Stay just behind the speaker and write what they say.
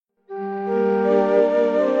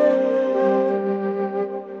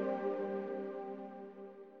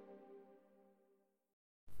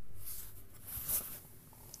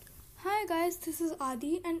Hi guys, this is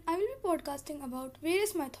Adi and I will be podcasting about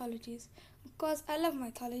various mythologies because I love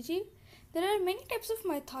mythology. There are many types of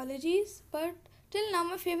mythologies, but till now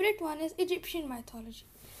my favorite one is Egyptian mythology.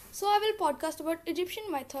 So I will podcast about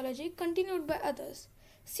Egyptian mythology continued by others.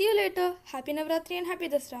 See you later. Happy Navratri and Happy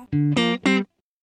Dasra.